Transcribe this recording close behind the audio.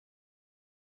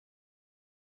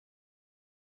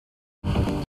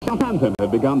Southampton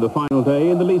had begun the final day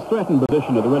in the least threatened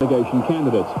position of the relegation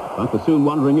candidates, but were soon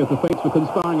wondering if the fates were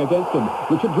conspiring against them.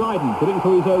 Richard Dryden put in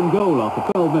for his own goal after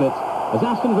 12 minutes, as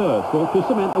Aston Villa sought to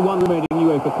cement the one remaining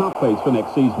UEFA Cup place for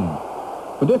next season.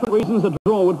 For different reasons, a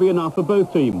draw would be enough for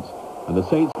both teams, and the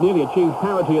Saints nearly achieved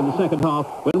parity in the second half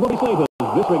when Robbie Slater's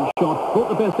blistering shot brought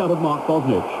the best out of Mark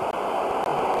Bosnich.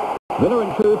 Villa,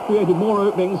 in truth, created more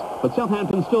openings, but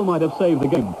Southampton still might have saved the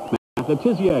game.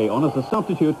 Letizier, on as a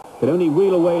substitute, could only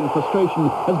reel away in frustration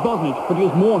as Bosnich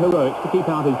produced more heroics to keep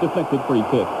out his deflected free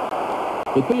kick.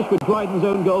 It finished with Dryden's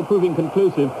own goal proving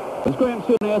conclusive. As Graham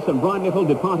Souness and Brian Little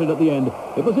departed at the end,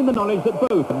 it was in the knowledge that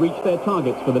both had reached their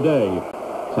targets for the day.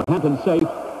 Southampton safe,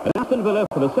 and Aston Villa,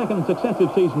 for the second successive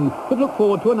season, could look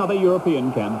forward to another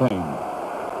European campaign.